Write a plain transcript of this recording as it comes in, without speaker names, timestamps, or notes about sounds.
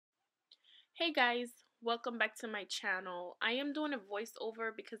Hey guys, welcome back to my channel. I am doing a voiceover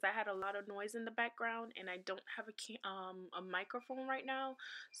because I had a lot of noise in the background and I don't have a microphone right now,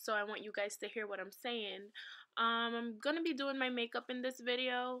 so I want you guys to hear what I'm saying. I'm gonna be doing my makeup in this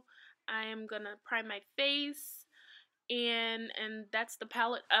video. I am gonna prime my face, and that's the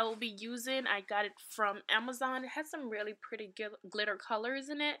palette I will be using. I got it from Amazon. It has some really pretty glitter colors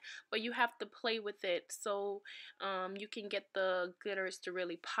in it, but you have to play with it so you can get the glitters to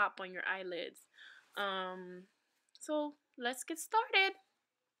really pop on your eyelids. So let's get started.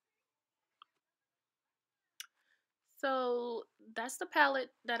 So that's the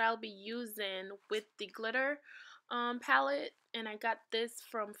palette that I'll be using with the glitter palette, and I got this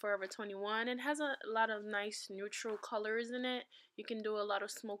from Forever 21. It has a lot of nice neutral colors in it. You can do a lot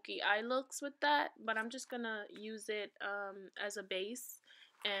of smoky eye looks with that, but I'm just gonna use it as a base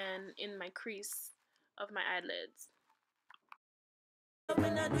and in my crease of my eyelids.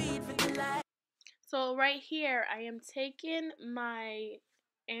 So right here I am taking my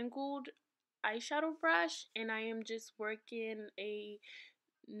angled eyeshadow brush and I am just working a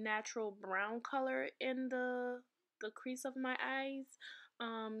natural brown color in the crease of my eyes.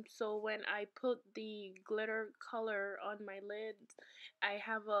 So when I put the glitter color on my lids, I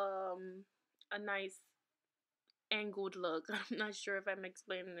have a nice angled look. I'm not sure if I'm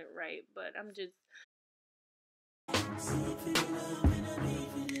explaining it right, but I'm just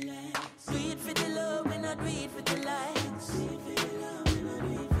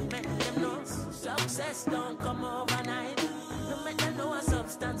success don't come overnight. No make them know a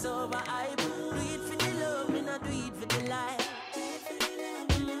substance over hype. Do it for the love, me not do it for the life.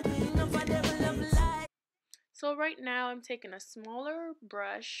 So right now I'm taking a smaller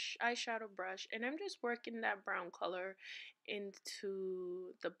brush, eyeshadow brush, and I'm just working that brown color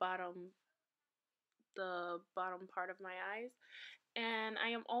into the bottom part of my eyes. And I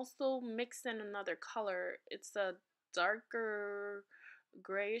am also mixing another color. It's a darker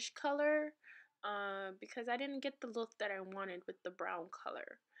grayish color because I didn't get the look that I wanted with the brown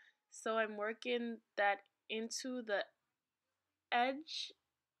color. So I'm working that into the edge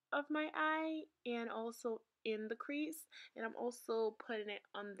of my eye and also in the crease, and I'm also putting it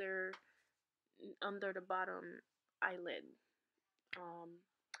under the bottom eyelid.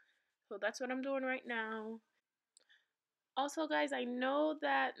 So that's what I'm doing right now. Also guys, I know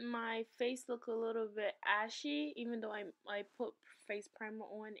that my face look a little bit ashy even though I put face primer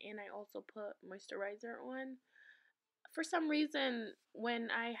on and I also put moisturizer on. For some reason, when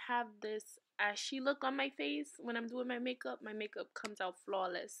I have this ashy look on my face when I'm doing my makeup comes out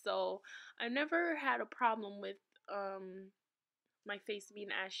flawless. So I never had a problem with my face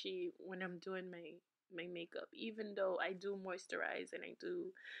being ashy when I'm doing my makeup, even though I do moisturize and I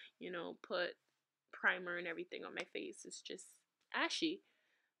do, put primer and everything on my face. It's just ashy,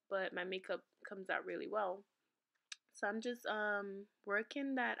 but my makeup comes out really well. So I'm just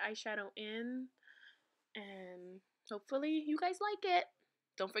working that eyeshadow in, and hopefully you guys like it.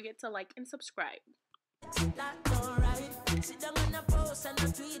 Don't forget to like and subscribe. Sit down on a post and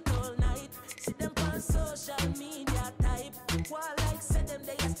a tweet all night. See them on social media type. While like said them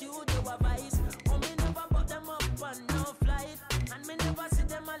they a studio advice. Oh, me never put them up on no flight. And me never see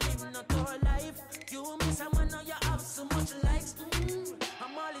them a live no tour life. You miss someone now you have so much likes.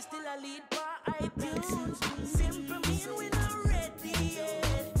 I'm always still a lead by iTunes. Simple mean we not ready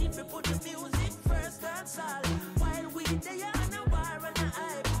yet. If we put the music first, that's all. While we they on a war and a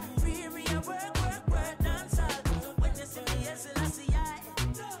hype. We a work, dance all. When you see me, yes, I see I.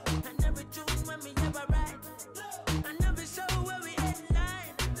 And every tune when me ever write. And every show where we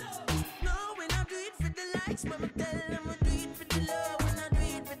headline. No, we not do it for the likes, but me tell them we do it for the love. We not do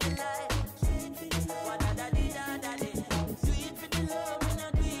it for the likes. What da da da da da. Do it for the love, we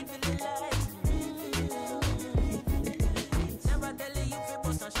not do it for the likes. Never tell you if you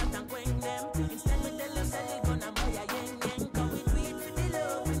bust a shot and quench them. Instead me tell you sell it gonna buy a yen. Come we do it for the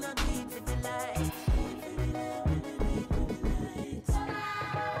love, we not do it for the likes.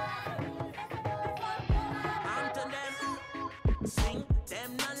 Onto them, sing them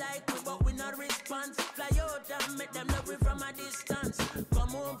not like we, but we not response. Fly out and make them love we from a distance. Come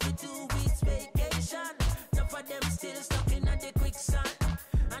home for 2 weeks vacation. Enough of them still stuck in the quicksand.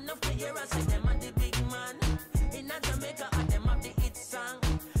 Enough to hear us say them are the big man. In a Jamaica, and them have the hit song.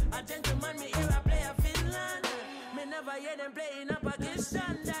 A gentleman, me hear a play a Finland. Me never hear them playing a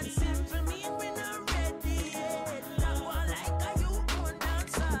Pakistan. That simple mean we not ready yet. That one like a you own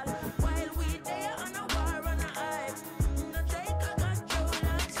dance all. While we there on a war on a hype. No take a control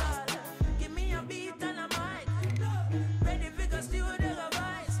and all. Give me a beat and a mic. Ready for the studio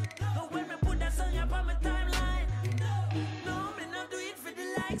voice. But when me put that song up on my timeline. No, me not do it for the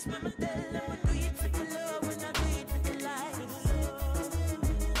likes. likes. Me tell them I do it for the love and I do it for the likes.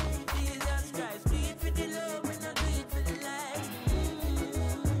 Jesus Christ, do it for the love and I do it for the likes.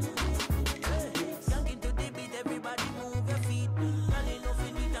 Young into the beat, everybody move your feet. Girl, you know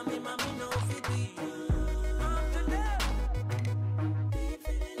fit it and me mommy know fit it.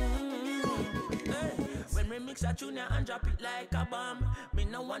 When we mix a tune and drop it like a bomb, me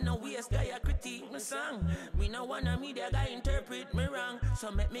no wanna waste guy a critique me song. Me no wanna media guy interpret me wrong.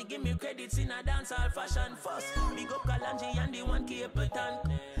 So make me give me credits in a dancehall fashion first. Big up Kalanji and the one Capleton,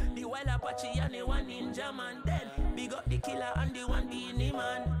 the Wild Apache and the one Ninja Man. Then big up the Killer and the one Beanie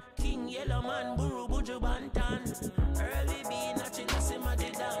Man, King Yellow Man, Buru Buju Bantan. Early B, Nachi Nasima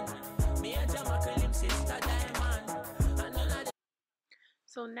de Dan. Me and Jamaica Lim Sister Diamond. And none of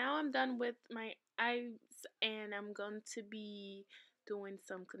So now I'm done with my eyes and I'm going to be doing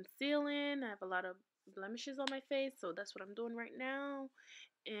some concealing. I have a lot of blemishes on my face, so that's what I'm doing right now.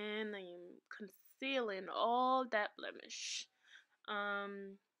 And I am concealing all that blemish.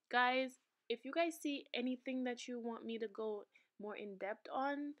 Guys, if you guys see anything that you want me to go more in depth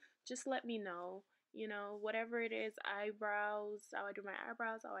on, just let me know. You know, whatever it is, eyebrows, how I do my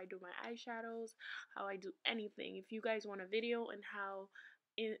eyebrows, how I do my eyeshadows, how I do anything. If you guys want a video on how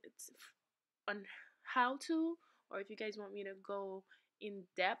it's on how to, or if you guys want me to go in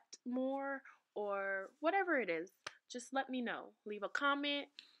depth more, or whatever it is, just let me know. Leave a comment,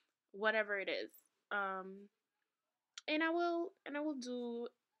 whatever it is. And I will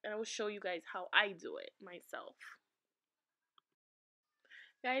show you guys how I do it myself.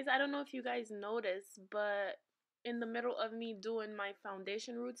 Guys, I don't know if you guys noticed, but in the middle of me doing my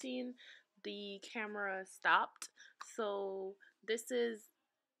foundation routine, the camera stopped. So this is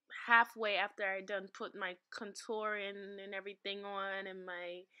halfway after I done put my contouring and everything on, and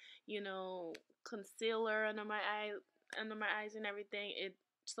my, you know, concealer under my eyes and everything.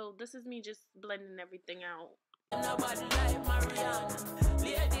 So this is me just blending everything out. nobody like Marianne.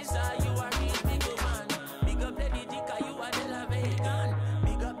 Ladies, you are real big man. Big up Lady Dika, you are the La Vegan.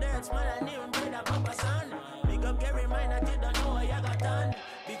 Big up Dirts, man, and even brother Papa San. Big up Gary Mine, you don't know what you got done.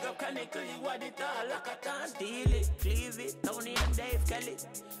 Big up Canicle, you are the tall Lakatan. Steal it, cleave it, Tony and Dave Kelly.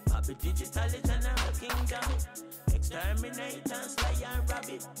 Happy Digital it and all Kingdom. Exterminate and Sly and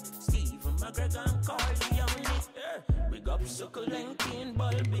Rabbit. Stephen McGregor and Carly on it. Big up Succulent, King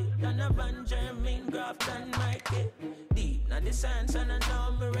Bulby, Donovan, Jermaine, Graft and Mikey. Deep now the science and I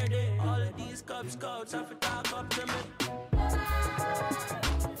know me ready. All of these Cub Scouts have to talk up to me.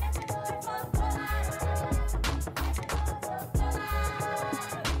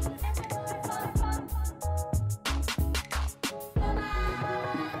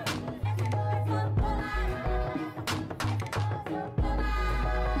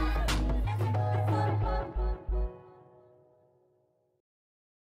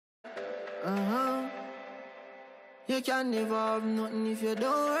 You can never have nothing if you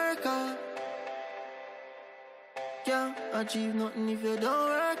don't work hard. Can't achieve nothing if you don't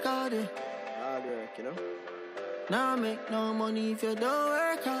work hard. Hard work, you know. Now make no money if you don't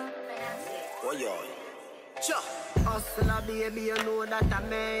work hard. Oh, yo. Sure. Hustler, baby, you know that I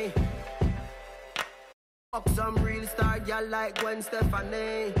may. Fuck some real star girl like Gwen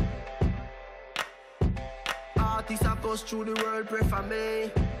Stefani. Artists across through the world pray for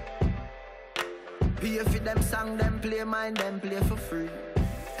me. Pay for them song, them play mine, them play for free.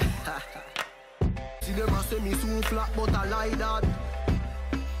 See them a say me so flat, but I lie that.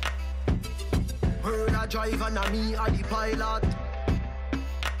 Heard a drive and a me a the pilot.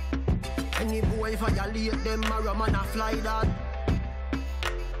 Any boy violate them, a man a fly that.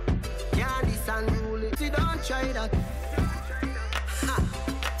 Can't listen rule it, see don't try that. Ha.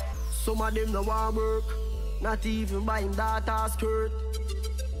 Some of them no want work, not even buying data skirt.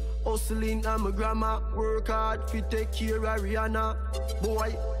 Hustling and my grandma, work hard fi take care of Rihanna.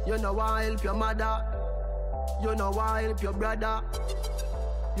 Boy, you know why help your mother, you know why help your brother.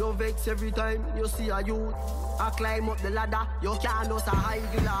 You vex every time you see a youth I climb up the ladder. You can't just a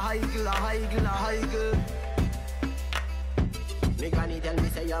higgle. Me granny tell me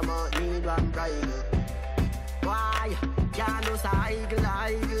say you might need one bridle. Why? Can't just a higgle.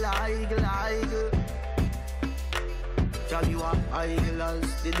 Tell you what,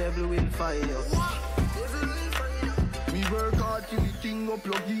 idlers, the devil will find you. What? Devil will find you. Me work hard till the thing go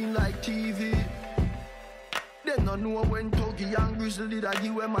plug in like TV. Then I know when Tuggy and Grizzly that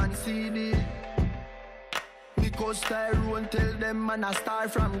give a man CD. Because Tyrone tell them man I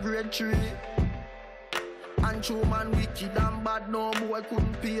start from grade 3. And true man wicked and bad, no boy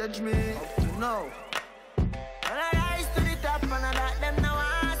couldn't page me. Up to now. And I rise to the top and I got them now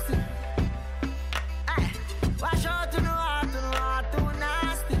I see. Wash out to no heart too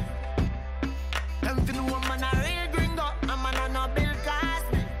nasty.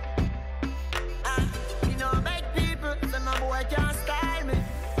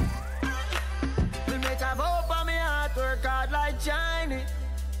 money.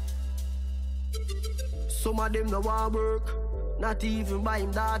 Some of them no want work, not even buy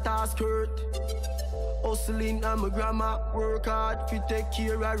him daughter skirt. Hustling and my grandma work hard fi take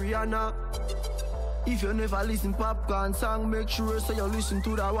care of Rihanna. If you never listen popcorn song, make sure so you listen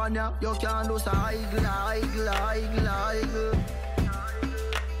to that one, yeah. You can't do so idle.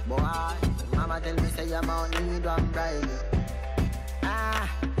 Boy, mama tell me say you mount need one bride.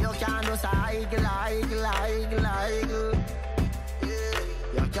 You can't do so idle.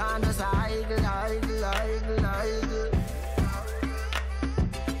 You can't do so idle.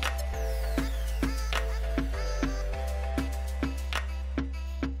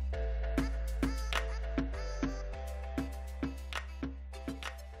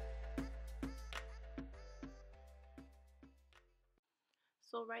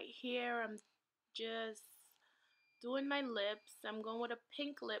 So right here, I'm just doing my lips. I'm going with a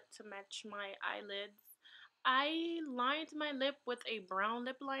pink lip to match my eyelids. I lined my lip with a brown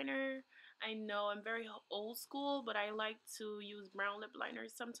lip liner. I know I'm very old school, but I like to use brown lip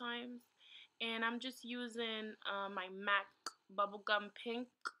liners sometimes. And I'm just using my MAC Bubblegum Pink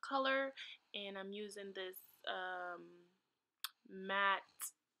color. And I'm using this matte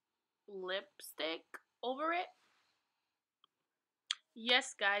lipstick over it.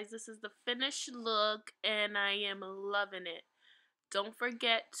 Yes, guys, this is the finished look and I am loving it. Don't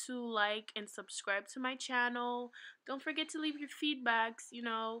forget to like and subscribe to my channel. Don't forget to leave your feedbacks, you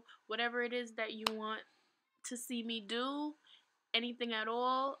know, whatever it is that you want to see me do, anything at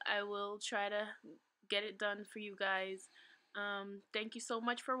all, I will try to get it done for you guys. Thank you so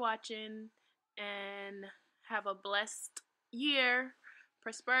much for watching and have a blessed year.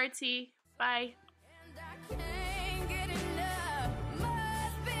 Prosperity. Bye.